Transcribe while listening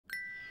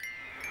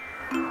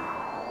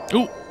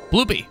Ooh,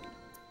 Bloopy.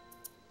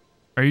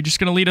 Are you just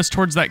gonna lead us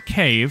towards that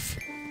cave?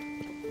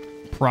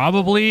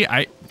 Probably.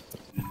 I've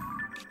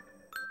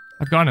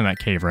gone in that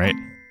cave, right?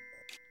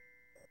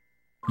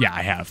 Yeah,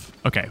 I have.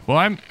 Okay, well,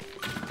 I'm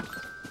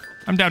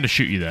down to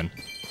shoot you then.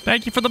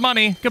 Thank you for the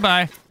money.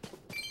 Goodbye.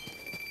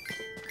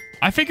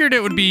 I figured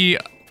it would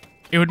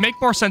make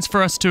more sense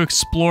for us to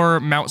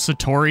explore Mount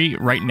Satori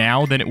right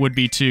now than it would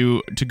be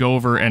to go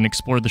over and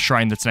explore the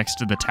shrine that's next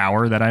to the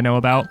tower that I know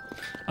about.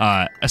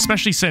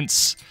 Especially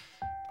since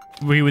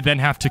we would then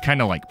have to kind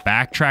of like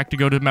backtrack to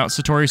go to Mount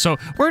Satori. So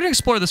we're going to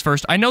explore this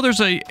first. I know there's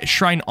a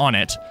shrine on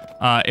it.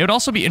 It would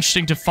also be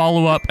interesting to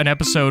follow up an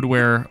episode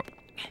where...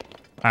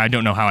 I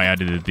don't know how I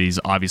edited these,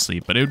 obviously,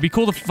 but it would be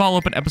cool to follow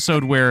up an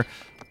episode where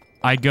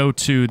I go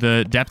to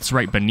the depths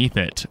right beneath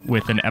it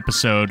with an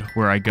episode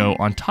where I go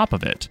on top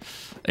of it.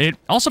 It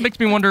also makes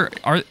me wonder,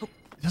 it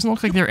doesn't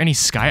look like there are any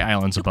sky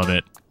islands above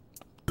it.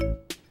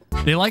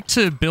 They like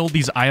to build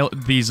these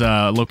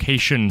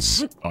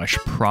locations. Oh, I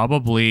should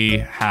probably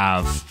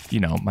have,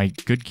 you know, my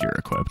good gear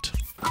equipped.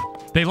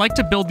 They like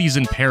to build these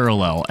in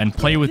parallel and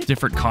play with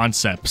different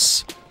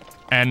concepts.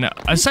 And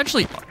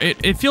essentially,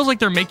 it feels like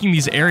they're making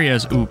these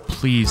areas... Ooh,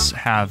 please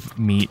have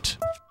meat.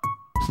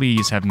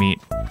 Please have meat.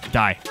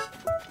 Die.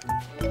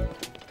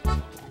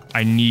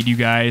 I need you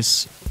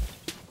guys.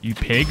 You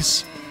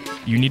pigs.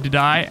 You need to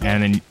die,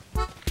 and then...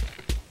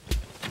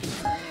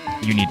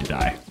 You need to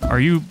die. Are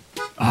you...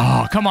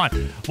 Oh, come on.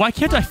 Why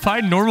can't I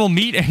find normal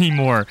meat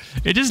anymore?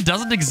 It just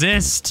doesn't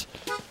exist.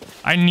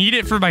 I need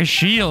it for my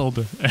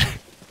shield.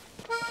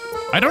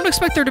 I don't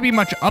expect there to be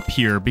much up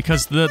here,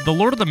 because the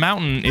Lord of the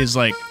Mountain is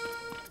like...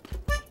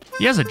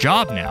 He has a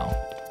job now.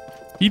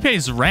 He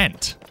pays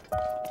rent.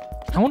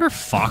 I wonder if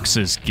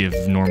foxes give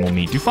normal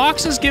meat. Do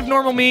foxes give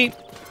normal meat?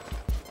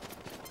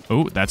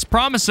 Oh, that's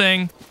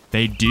promising.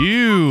 They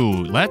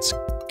do. Let's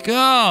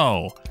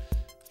go.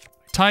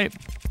 Type.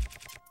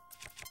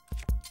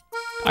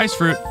 Ice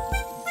fruit.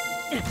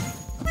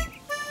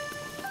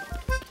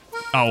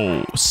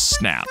 Oh,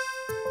 snap.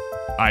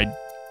 I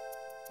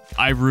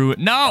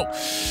ruined... No!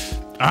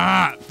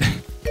 Ah!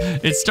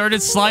 It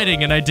started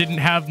sliding and I didn't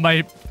have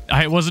my...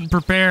 I wasn't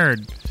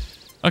prepared.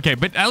 Okay,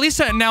 but at least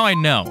now I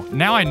know.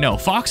 Now I know.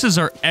 Foxes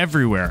are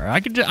everywhere. I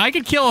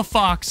could kill a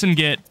fox and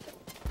get...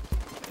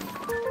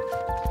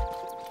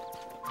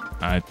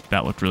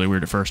 that looked really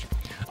weird at first.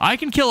 I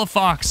can kill a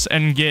fox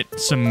and get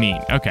some meat.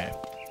 Okay.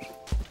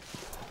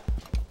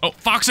 Oh,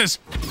 foxes!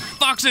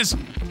 Foxes!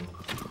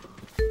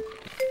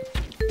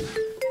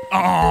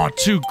 Oh,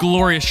 2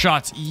 glorious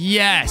shots.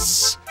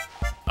 Yes!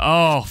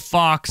 Oh,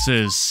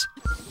 foxes.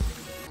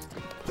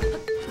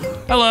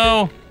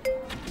 Hello.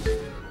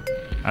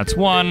 That's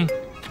 1.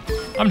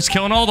 I'm just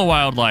killing all the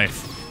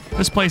wildlife.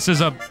 This place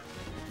is a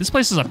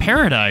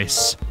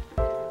paradise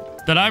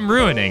that I'm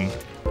ruining.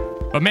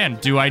 But man,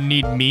 do I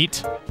need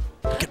meat?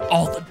 Look at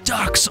all the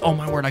ducks. Oh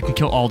my word, I can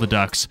kill all the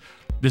ducks.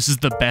 This is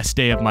the best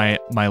day of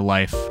my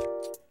life.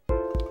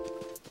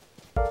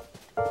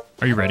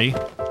 Are you ready?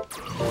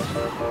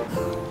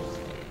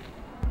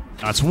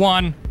 That's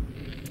 1,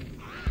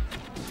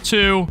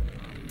 2,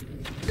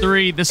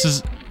 3. This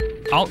is...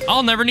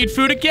 I'll never need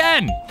food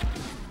again.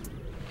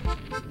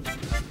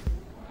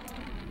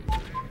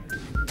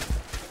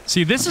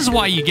 See, this is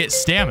why you get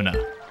stamina.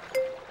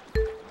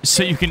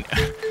 So you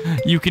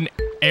can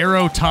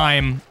arrow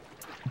time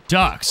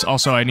ducks.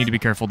 Also, I need to be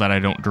careful that I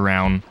don't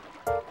drown.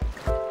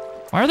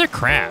 Why are there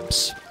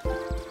crabs?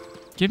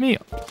 Give me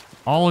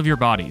all of your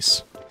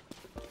bodies.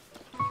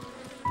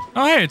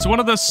 Oh, hey, it's one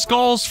of the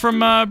skulls from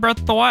Breath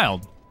of the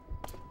Wild.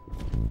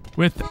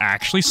 With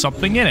actually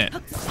something in it.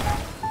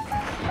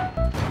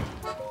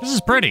 This is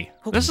pretty.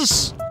 This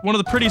is one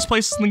of the prettiest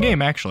places in the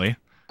game, actually.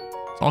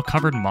 It's all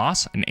covered in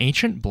moss. An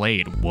ancient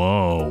blade.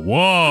 Whoa,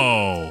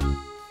 whoa.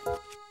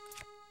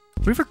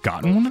 Have we ever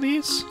gotten one of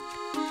these?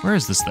 Where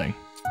is this thing?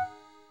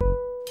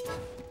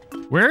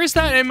 Where is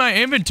that in my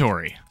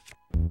inventory?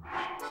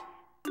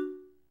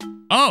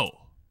 Oh.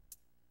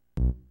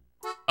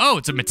 Oh,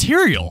 it's a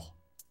material.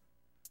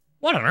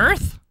 What on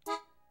earth?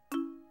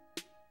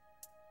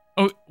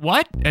 Oh,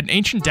 what? An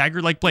ancient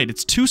dagger-like blade.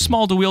 It's too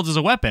small to wield as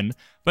a weapon,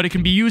 but it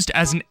can be used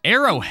as an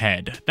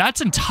arrowhead. That's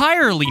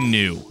entirely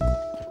new.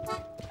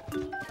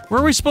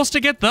 Where are we supposed to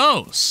get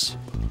those?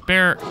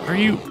 Bear, are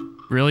you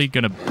really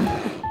gonna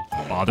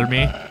bother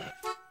me?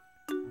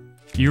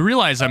 You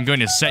realize I'm going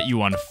to set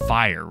you on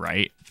fire,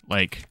 right?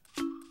 Like,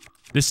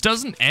 this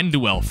doesn't end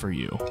well for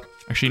you.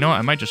 Actually, you know what?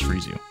 I might just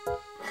freeze you.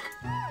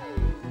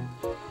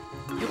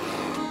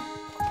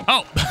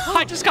 Oh,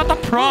 I just got the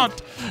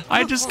prompt.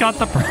 I just got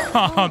the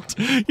prompt.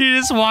 He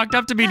just walked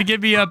up to me to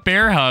give me a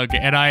bear hug,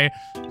 and I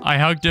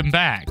hugged him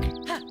back.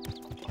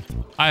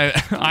 I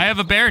have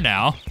a bear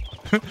now.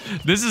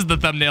 This is the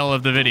thumbnail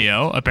of the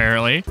video,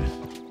 apparently.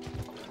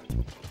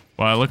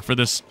 While I look for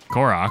this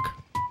Korok.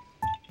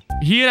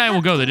 He and I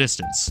will go the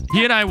distance.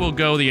 He and I will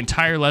go the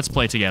entire Let's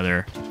Play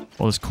together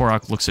while this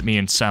Korok looks at me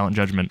in silent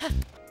judgment.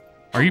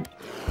 Are you...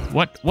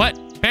 What?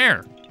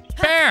 Bear!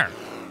 Bear!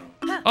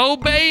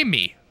 Obey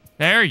me!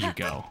 There you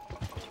go.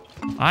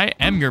 I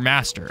am your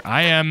master.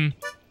 I am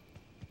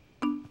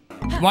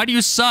Why do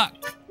you suck?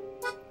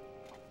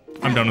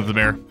 I'm done with the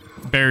bear.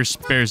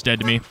 Bear's dead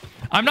to me.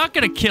 I'm not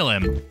gonna kill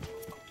him,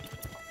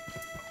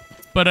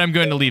 but I'm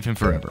going to leave him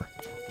forever.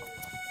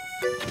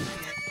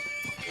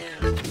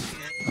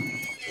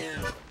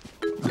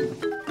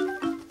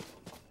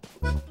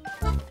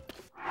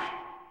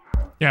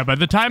 Yeah, by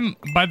the time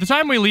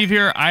we leave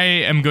here, I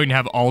am going to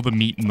have all the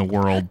meat in the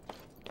world.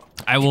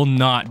 I will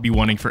not be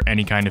wanting for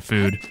any kind of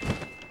food.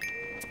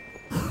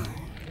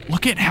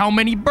 Look at how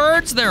many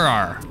birds there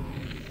are.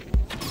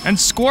 And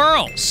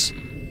squirrels.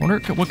 Wonder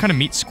what kind of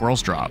meat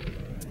squirrels drop.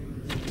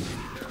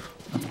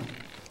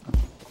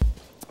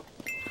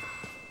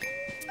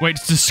 Wait,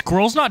 do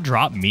squirrels not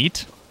drop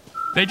meat?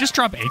 They just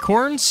drop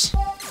acorns?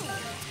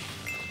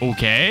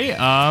 Okay,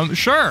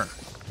 sure.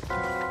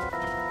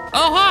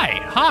 Oh,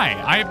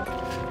 hi.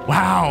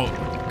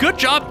 Wow, good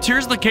job,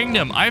 Tears of the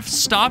Kingdom. I've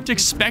stopped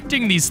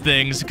expecting these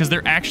things because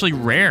they're actually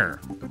rare.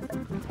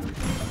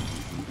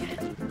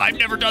 I've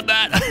never done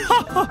that.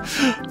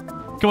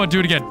 Come on, do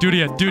it again, do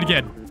it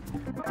again.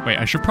 Wait,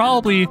 I should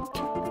probably,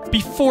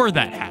 before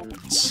that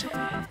happens.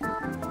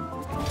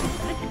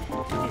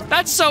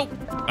 That's so,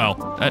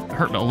 oh, that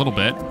hurt a little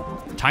bit.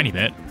 Tiny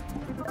bit.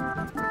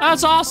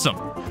 That's awesome.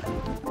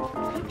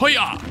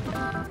 Hoya!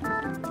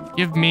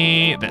 Give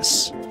me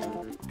this.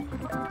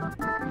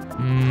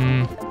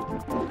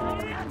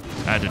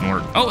 That didn't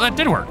work. Oh, that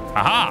did work.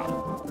 Aha!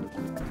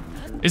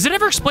 Is it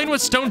ever explained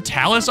what stone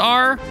talus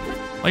are?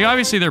 Like,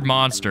 obviously they're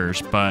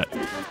monsters, but...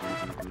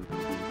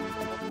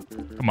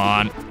 Come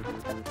on.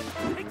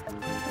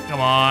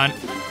 Come on.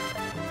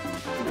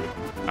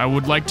 I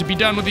would like to be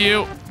done with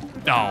you.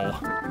 No.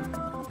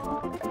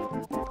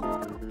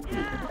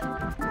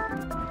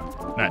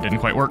 That didn't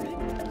quite work.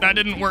 That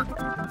didn't work.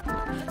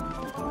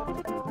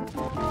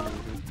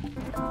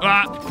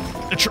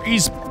 Ah, the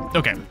trees.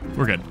 Okay,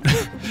 we're good.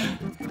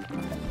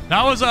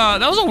 That was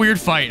a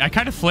weird fight. I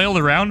kind of flailed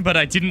around, but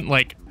I didn't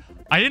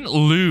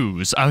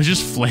lose. I was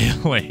just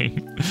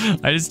flailing.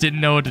 I just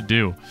didn't know what to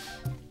do.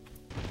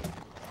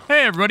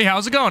 Hey everybody,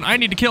 how's it going? I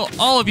need to kill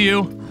all of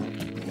you.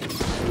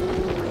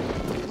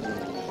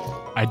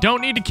 I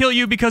don't need to kill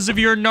you because of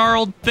your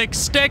gnarled thick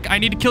stick. I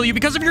need to kill you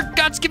because of your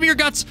guts. Give me your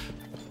guts.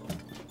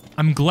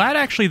 I'm glad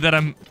actually that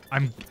I'm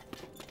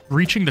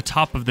reaching the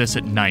top of this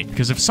at night,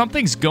 because if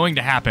something's going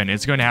to happen,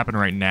 it's going to happen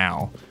right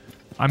now.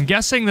 I'm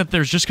guessing that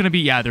there's just going to be,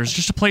 yeah, there's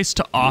just a place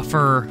to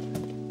offer.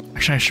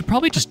 Actually, I should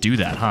probably just do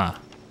that, huh?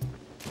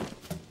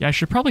 Yeah, I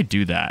should probably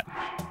do that.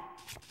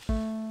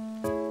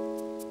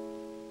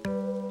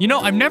 You know,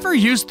 I've never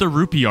used the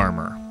rupee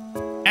armor.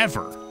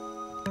 Ever.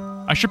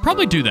 I should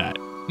probably do that.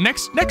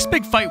 Next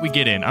big fight we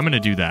get in, I'm going to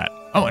do that.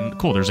 Oh, and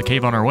cool, there's a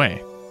cave on our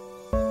way.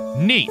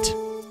 Neat.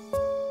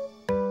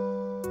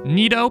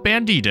 Neato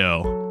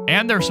bandido.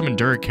 And there are some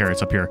Endura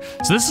carrots up here.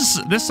 So this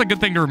is a good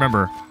thing to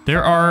remember.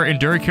 There are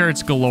Endura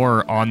carrots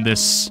galore on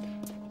this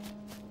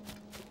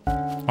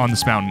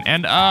mountain.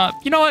 And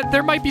you know what?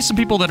 There might be some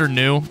people that are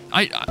new.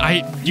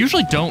 I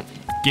usually don't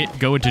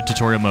go into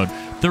tutorial mode.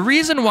 The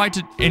reason why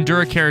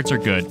Endura carrots are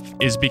good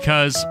is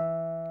because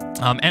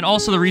and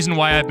also the reason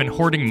why I've been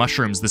hoarding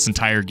mushrooms this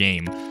entire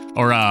game,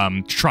 or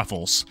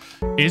truffles,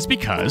 is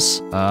because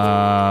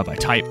by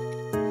type,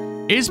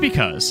 is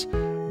because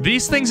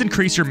these things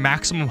increase your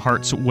maximum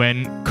hearts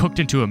when cooked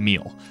into a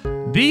meal.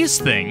 These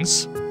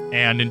things,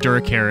 and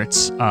Endura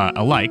carrots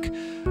alike,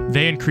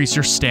 they increase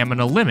your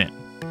stamina limit.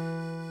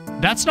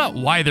 That's not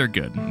why they're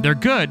good. They're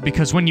good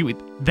because when you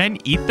then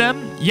eat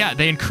them, yeah,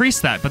 they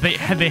increase that, but they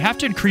have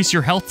to increase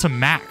your health to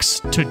max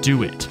to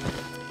do it.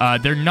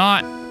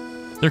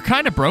 They're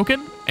kind of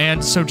broken,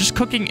 and so just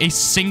cooking a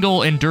single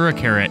Endura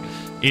carrot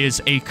is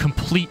a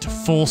complete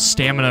full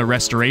stamina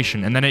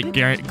restoration, and then it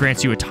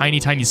grants you a tiny,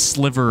 tiny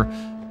sliver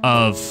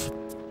of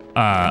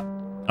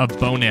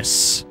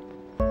bonus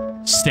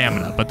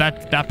stamina, but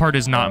that part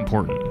is not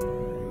important.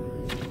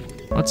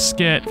 Let's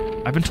get,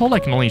 I've been told I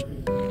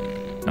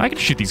can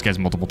shoot these guys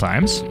multiple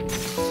times,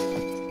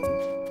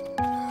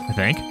 I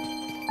think.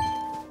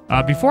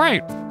 Before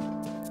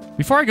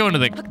I go into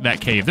that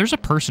cave, there's a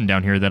person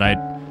down here that I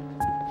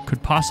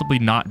could possibly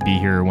not be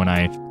here when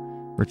I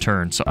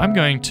return, so I'm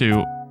going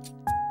to,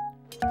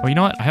 oh, you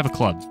know what? I have a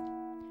club.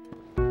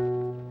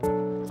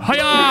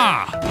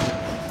 Hiya!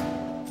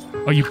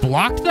 Oh, you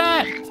blocked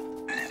that?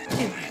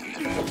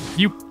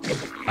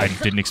 I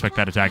didn't expect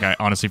that attack. I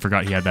honestly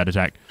forgot he had that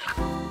attack.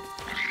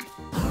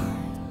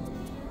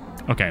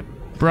 Okay,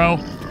 bro.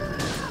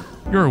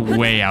 You're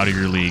way out of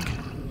your league.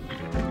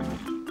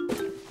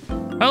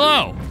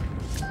 Hello!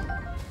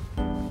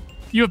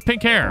 You have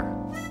pink hair.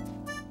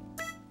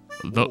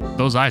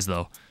 Those eyes,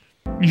 though.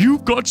 You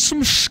got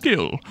some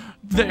skill.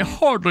 They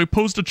hardly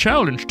posed a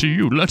challenge to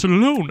you, let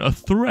alone a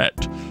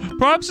threat.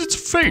 Perhaps it's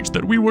fate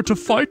that we were to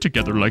fight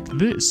together like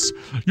this.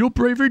 Your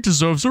bravery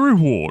deserves a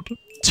reward.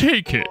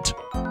 Take it.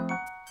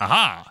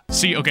 Aha.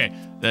 See, okay,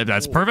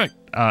 that's perfect.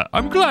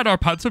 I'm glad our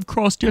paths have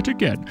crossed yet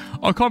again.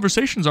 Our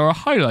conversations are a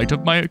highlight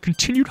of my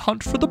continued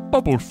hunt for the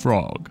bubble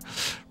frog.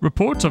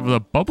 Reports of the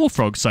bubble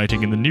frog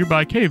sighting in the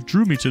nearby cave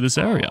drew me to this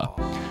area.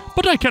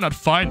 but I cannot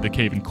find the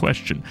cave in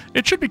question.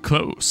 It should be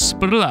close,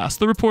 but alas,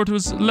 the report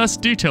was less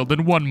detailed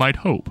than one might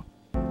hope.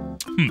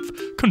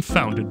 Humph,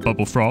 confounded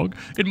Bubble Frog.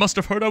 It must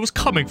have heard I was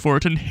coming for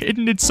it and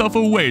hidden itself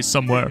away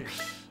somewhere.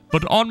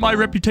 But on my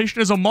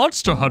reputation as a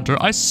monster hunter,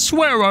 I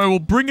swear I will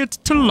bring it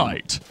to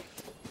light.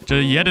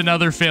 Yet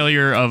another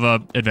failure of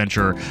a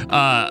adventurer.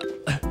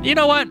 You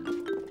know what?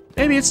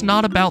 Maybe it's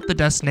not about the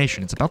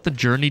destination. It's about the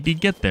journey to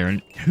get there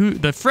and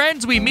the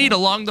friends we meet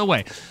along the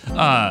way.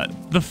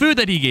 The food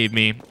that he gave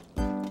me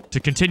to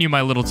continue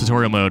my little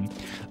tutorial mode,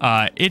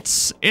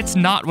 it's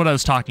not what I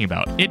was talking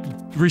about. It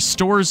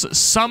restores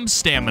some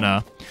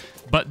stamina,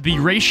 but the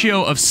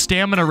ratio of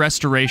stamina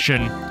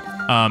restoration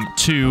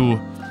to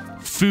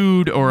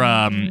food or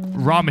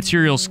raw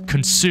materials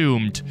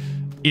consumed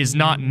is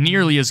not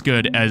nearly as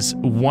good as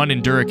one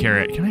Endura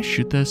carrot. Can I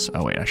shoot this?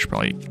 Oh wait, I should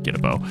probably get a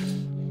bow.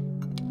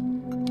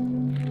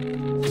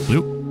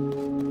 Bloop.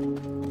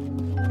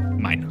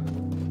 Mine.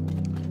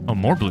 Oh,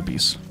 more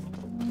bloopies.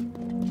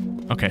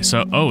 Okay,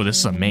 so, oh, this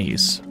is a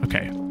maze.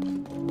 Okay.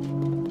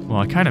 Well,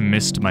 I kind of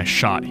missed my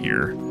shot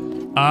here.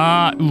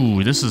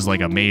 Ooh, this is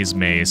like a maze.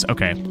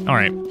 Okay, all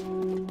right.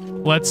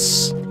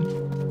 Let's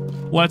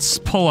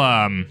pull,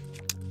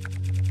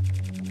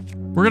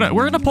 we're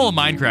gonna pull a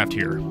Minecraft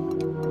here.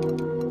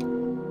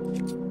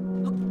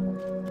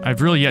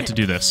 I've really yet to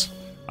do this.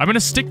 I'm gonna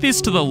stick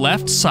these to the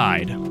left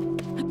side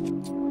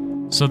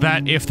so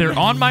that if they're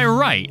on my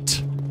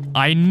right,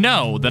 I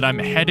know that I'm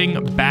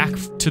heading back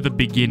to the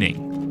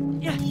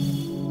beginning. Yeah.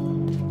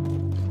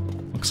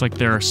 Looks like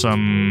there are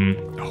some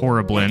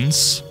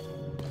horriblins.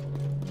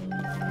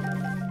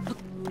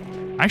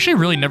 I actually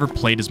really never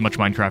played as much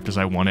Minecraft as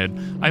I wanted.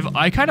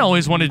 I kind of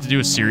always wanted to do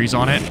a series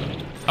on it.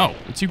 Oh,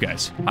 it's you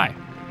guys. Hi.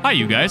 Hi,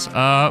 you guys. You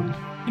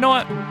know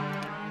what?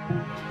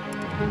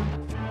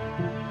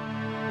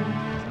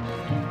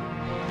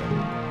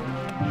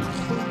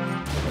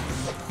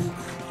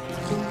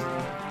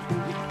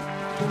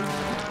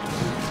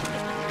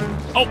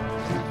 Oh,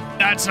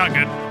 that's not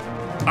good.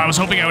 I was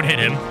hoping I would hit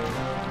him.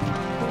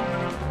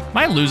 Am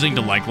I losing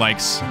to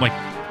likes? Like,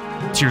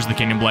 Tears of the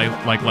Kingdom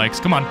likes?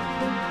 Come on.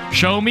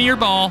 Show me your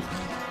ball.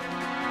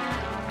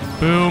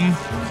 Boom.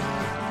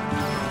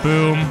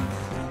 Boom.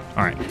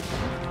 All right.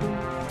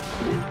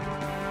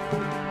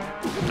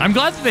 I'm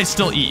glad that they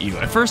still eat you.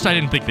 At first, I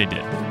didn't think they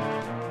did.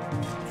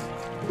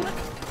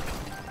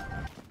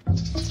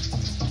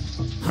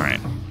 All right.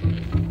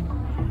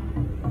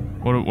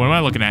 What am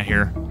I looking at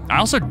here? I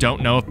also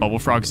don't know if bubble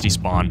frogs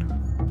despawn.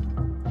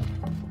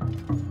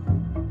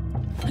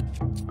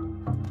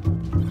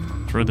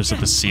 Throw this at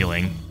the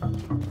ceiling.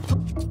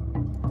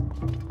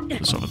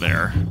 This over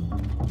there.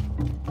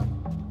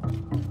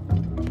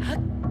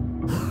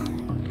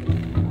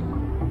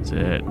 That's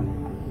it.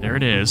 There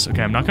it is.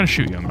 Okay, I'm not gonna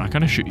shoot you. I'm not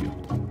gonna shoot you.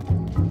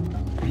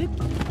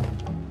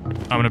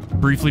 I'm gonna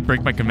briefly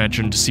break my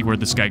convention to see where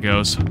this guy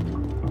goes.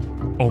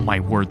 Oh my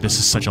word, this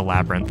is such a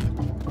labyrinth.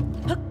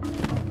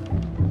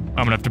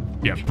 I'm gonna have to,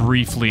 yeah,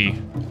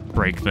 briefly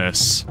break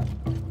this.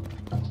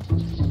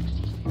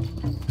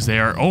 Because they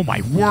are, oh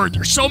my word,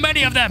 there's so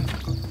many of them!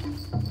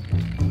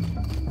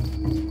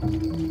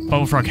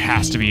 Bubble Frog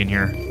has to be in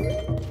here.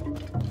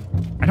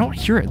 I don't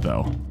hear it,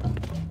 though.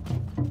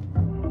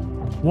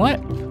 What?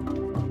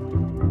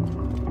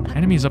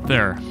 Enemies up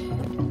there.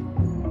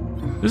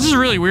 This is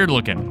really weird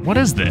looking. What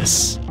is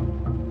this?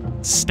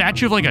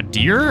 Statue of like a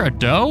deer? A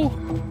doe?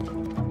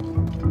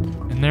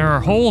 And there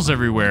are holes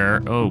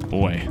everywhere. Oh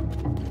boy.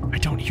 I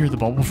don't hear the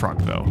bubble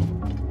frog though.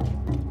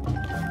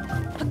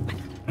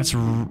 This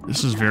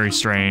is very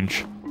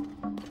strange.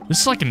 This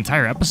is like an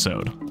entire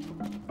episode.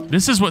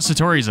 This is what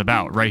Satori is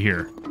about right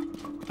here.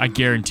 I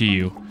guarantee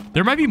you.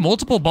 There might be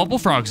multiple bubble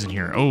frogs in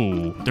here.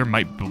 Oh, there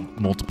might be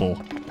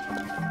multiple.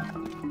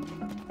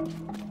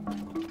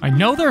 I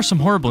know there are some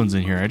horriblins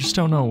in here. I just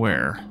don't know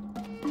where.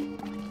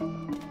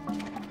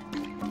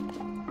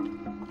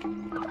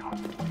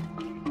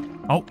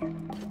 Oh,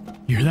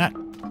 you hear that?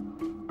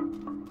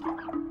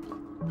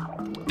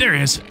 There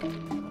he is.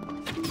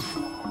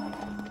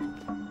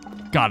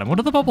 Got him. What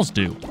do the bubbles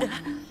do?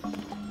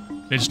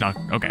 They just knock.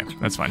 Okay,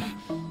 that's fine.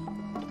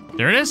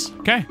 There it is.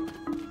 Okay.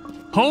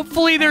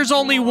 Hopefully there's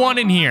only one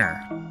in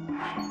here.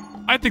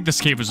 I think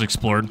this cave was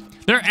explored.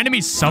 There are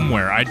enemies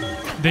somewhere.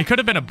 They could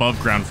have been above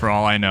ground for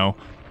all I know.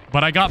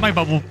 But I got my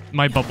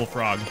bubble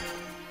frog.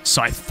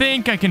 So I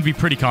think I can be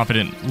pretty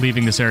confident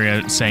leaving this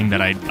area saying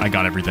that I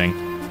got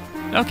everything.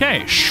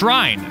 Okay,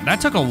 shrine. That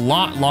took a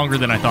lot longer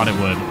than I thought it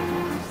would.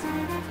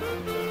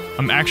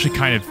 I'm actually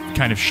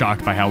kind of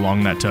shocked by how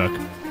long that took.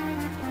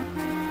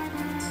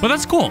 But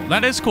that's cool.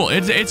 That is cool.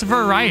 It's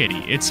variety.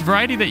 It's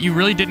variety that you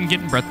really didn't get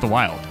in Breath of the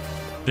Wild.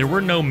 There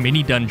were no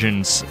mini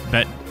dungeons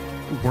that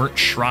weren't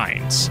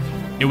shrines.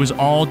 It was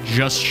all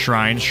just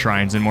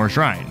shrines, and more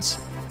shrines.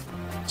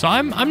 So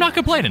I'm not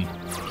complaining.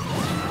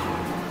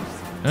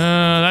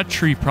 That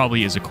tree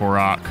probably is a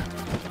Korok.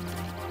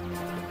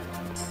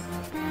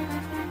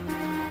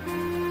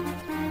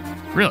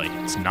 Really?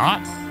 It's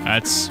not?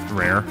 That's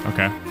rare.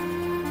 Okay.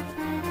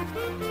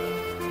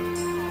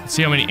 Let's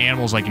see how many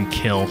animals I can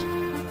kill.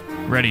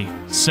 Ready,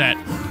 set,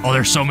 Oh,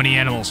 there's so many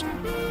animals.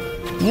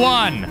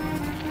 1,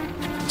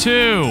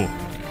 2,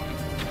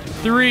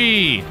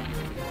 3,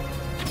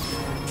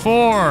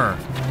 4.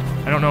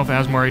 I don't know if it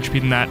has more HP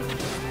than that.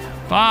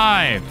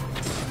 5,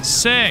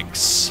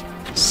 6,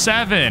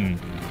 7,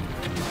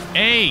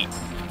 8,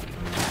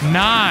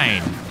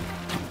 9.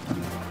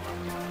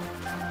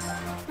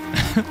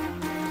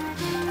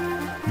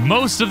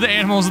 Most of the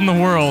animals in the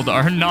world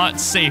are not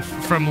safe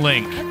from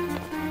Link.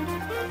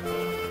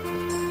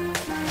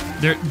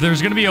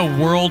 There's gonna be a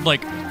world,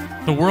 like,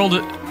 the world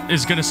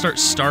is gonna start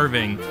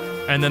starving,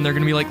 and then they're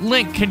gonna be like,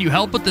 Link, can you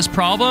help with this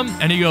problem?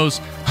 And he goes,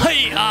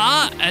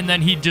 hi-ah! And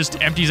then he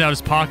just empties out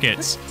his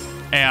pockets,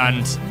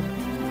 and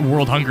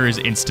world hunger is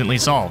instantly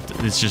solved.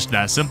 It's just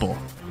that simple.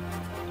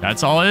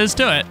 That's all it is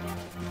to it.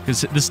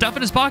 Because the stuff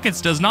in his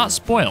pockets does not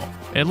spoil.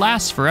 It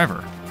lasts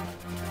forever.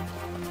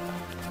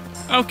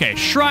 Okay,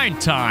 shrine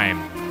time.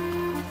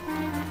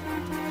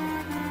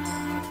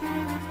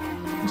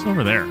 What's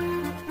over there?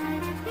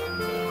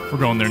 We're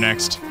going there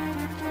next.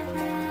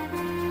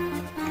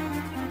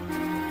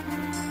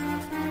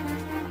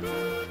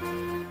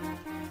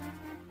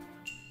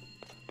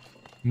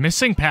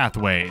 Missing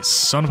pathways.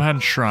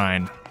 Sonobhan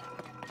Shrine.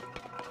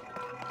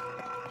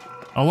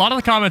 A lot of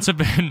the comments have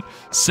been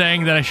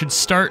saying that I should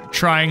start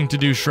trying to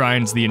do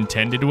shrines the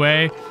intended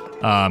way,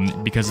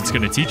 because it's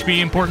going to teach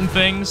me important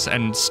things,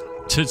 and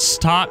to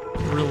stop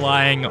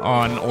relying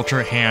on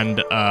Ultra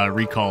Hand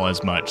recall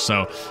as much.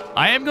 So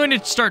I am going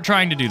to start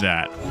trying to do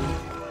that.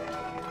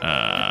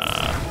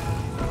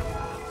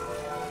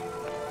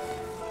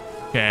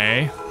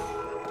 Okay.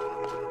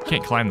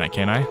 Can't climb that,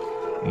 can I?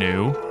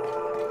 No.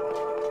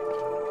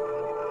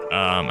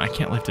 I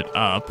can't lift it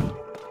up.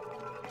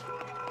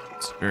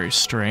 It's very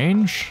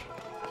strange.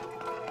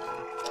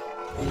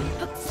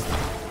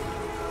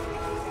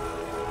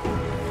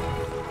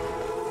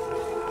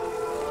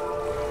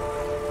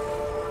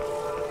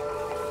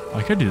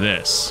 I could do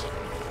this.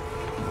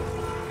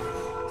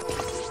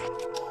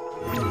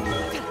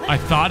 I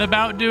thought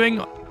about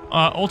doing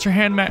Ultra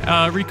Hand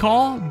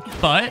recall,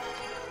 but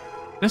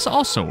this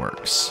also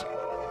works.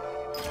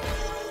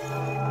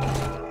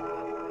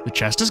 The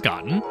chest is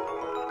gotten.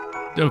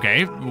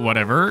 Okay,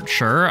 whatever,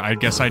 sure. I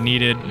guess I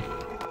needed...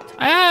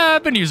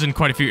 I've been using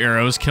quite a few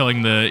arrows,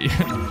 killing the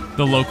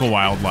the local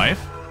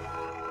wildlife.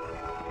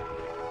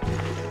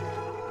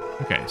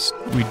 Okay, so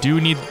we do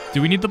we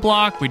need the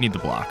block? We need the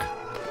block.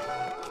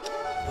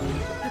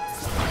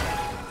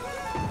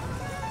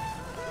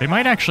 They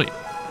might actually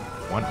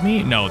want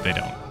me? No, they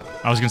don't.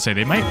 I was gonna say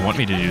they might want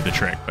me to do the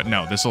trick, but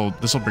no, this'll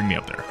bring me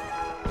up there.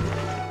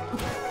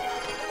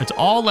 It's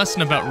all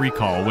lesson about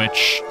recall,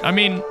 which, I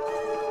mean,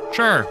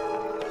 sure.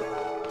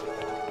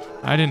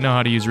 I didn't know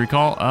how to use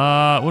recall.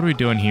 What are we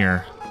doing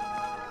here?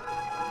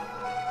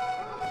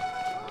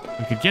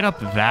 We could get up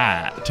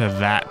that to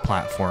that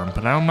platform,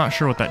 but I'm not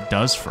sure what that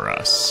does for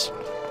us.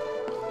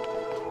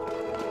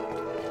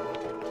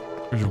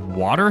 There's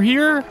water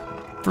here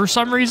for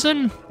some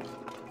reason?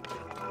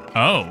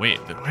 Oh, wait,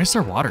 why is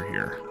there water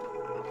here?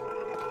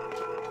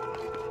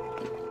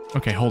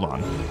 Okay, hold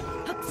on.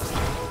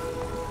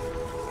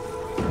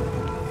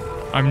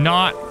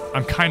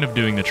 I'm kind of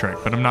doing the trick,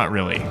 but I'm not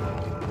really.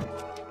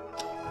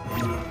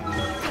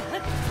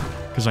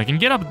 Because I can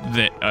get up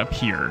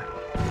here.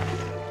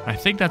 I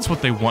think that's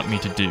what they want me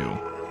to do.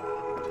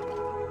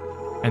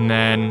 And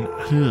then,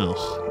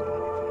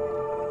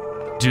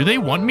 do they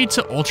want me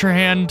to Ultra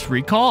Hand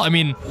recall? I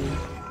mean,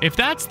 if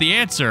that's the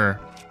answer,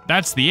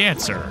 that's the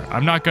answer.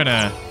 I'm not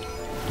gonna...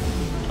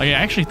 Like, I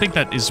actually think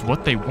that is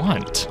what they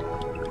want.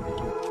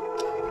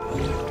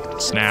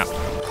 Snap.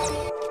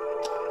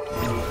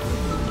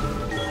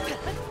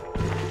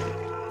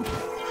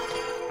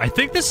 I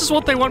think this is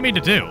what they want me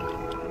to do.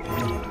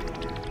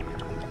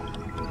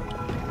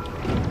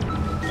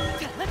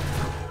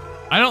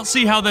 I don't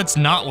see how that's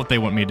not what they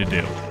want me to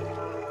do.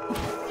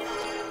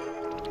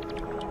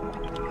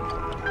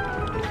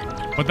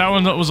 But that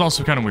one was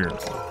also kind of weird.